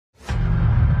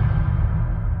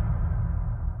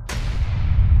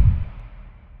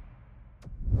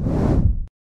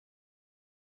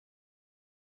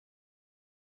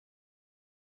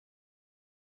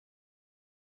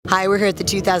Hi, we're here at the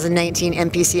 2019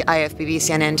 NPC IFBB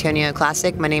San Antonio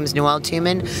Classic. My name is Noelle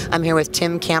Tuman. I'm here with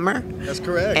Tim Kammer. That's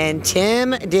correct. And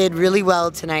Tim did really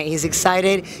well tonight. He's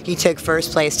excited. He took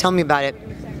first place. Tell me about it.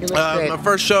 My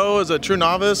first show as a true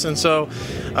novice, and so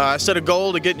I set a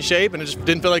goal to get in shape, and it just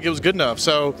didn't feel like it was good enough.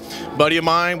 So, buddy of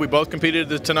mine, we both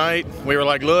competed tonight. We were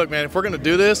like, look, man, if we're going to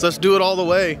do this, let's do it all the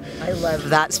way. I love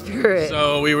that spirit.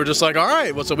 So we were just like, all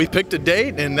right, well, so we picked a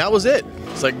date, and that was it.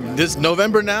 It's like, this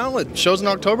November now, it shows in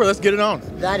October, let's get it on.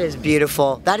 That is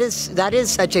beautiful. That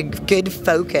is such a good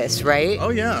focus, right? Oh,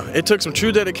 yeah. It took some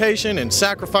true dedication and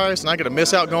sacrifice, and I got to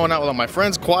miss out going out with all my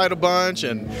friends quite a bunch,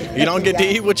 and you don't get to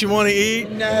eat what you want to eat.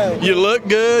 No. You look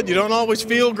good. You don't always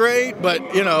feel great, but,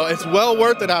 you know, it's well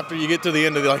worth it after you get to the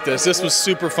end of it like this. This was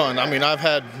super fun. I mean, I've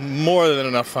had more than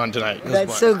enough fun tonight.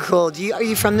 That's so cool. Are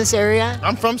you from this area?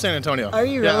 I'm from San Antonio. Are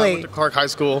you yeah, really? I went to Clark High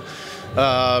School.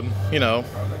 You know,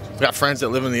 got friends that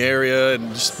live in the area, and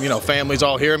just, you know, families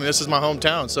all here. I mean, this is my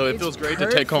hometown, so it feels great to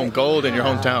take home gold in your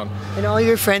hometown. And all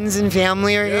your friends and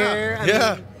family are here.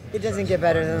 I mean, it doesn't get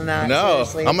better than that. No,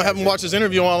 seriously. I'm gonna have them watch this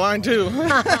interview online too.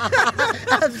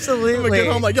 Absolutely. I'm gonna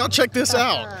get home like, y'all check this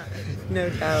out. No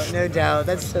doubt, no doubt.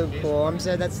 That's so cool. I'm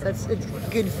so it's a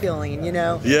good feeling, you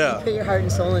know. Yeah. You put your heart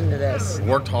and soul into this.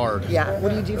 Worked hard. Yeah. What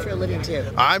do you do for a living too?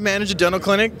 I manage a dental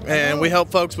clinic, and we help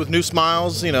folks with new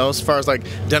smiles, you know, as far as like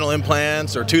dental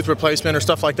implants or tooth replacement or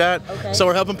stuff like that. Okay. So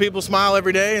we're helping people smile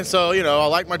every day, and so, you know, I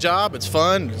like my job. It's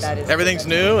fun. Everything's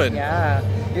new, and yeah,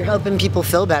 you're helping people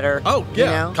feel better. Oh yeah,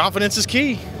 you know? Confidence is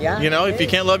key. Yeah. You know, if you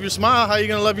can't love your smile, how are you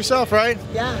gonna love yourself, right?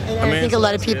 Yeah, and I think a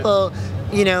lot of people,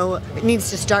 you know, it needs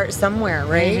to start somewhere,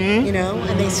 right? Mm-hmm. You know,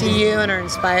 and they see you and are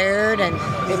inspired, and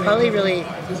it probably really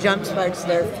jumpstarts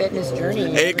their fitness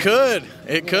journey. It could.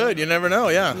 It could. You never know.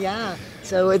 Yeah. Yeah.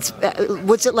 So it's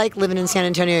what's it like living in San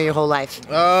Antonio your whole life?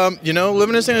 You know,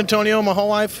 living in San Antonio my whole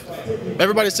life,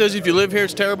 everybody says if you live here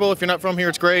it's terrible, if you're not from here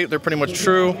it's great. They're pretty much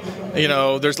true. You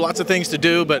know, there's lots of things to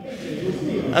do, but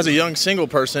as a young single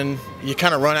person, you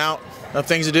kind of run out of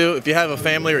things to do. If you have a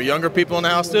family or younger people in the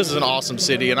house, this is an awesome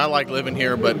city, and I like living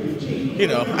here, but, you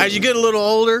know, as you get a little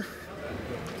older,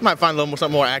 you might find a little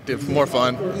something more active, more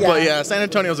fun. Yeah. But yeah, San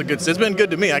Antonio's a good city. It's been good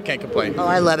to me. I can't complain. Oh,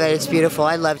 I love it. It's beautiful.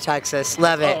 I love Texas.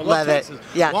 Love it. Love it.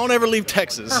 Yeah. Won't ever leave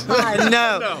Texas.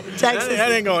 No. Texas.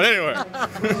 That ain't going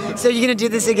anywhere. So you're gonna do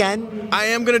this again? I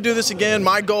am going to do this again.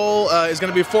 My goal is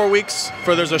going to be 4 weeks.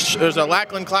 There's a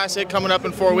Lackland Classic coming up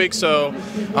in 4 weeks, so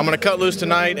I'm going to cut loose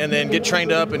tonight and then get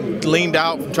trained up and leaned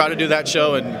out and try to do that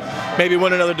show and maybe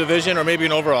win another division or maybe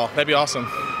an overall. That'd be awesome.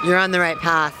 You're on the right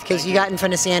path because you got in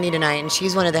front of Sandy tonight, and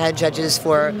she's one of the head judges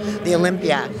for the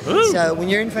Olympia. Ooh. So when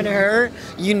you're in front of her,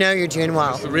 you know you're doing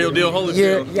well. It's the real deal,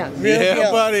 Holyfield. Yeah, real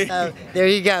deal. Buddy. So there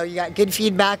you go. You got good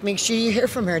feedback. Make sure you hear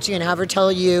from her too, and have her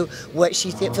tell you what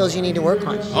she feels you need to work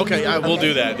on. Okay, I will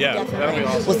do that. Yeah, that'll be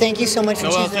awesome. Well, thank you so much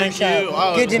for choosing our show. Thank you.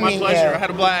 Oh, good to meet you. meet My pleasure. you. I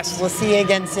had a blast. We'll see you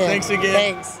again soon. Thanks again.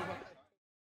 Thanks.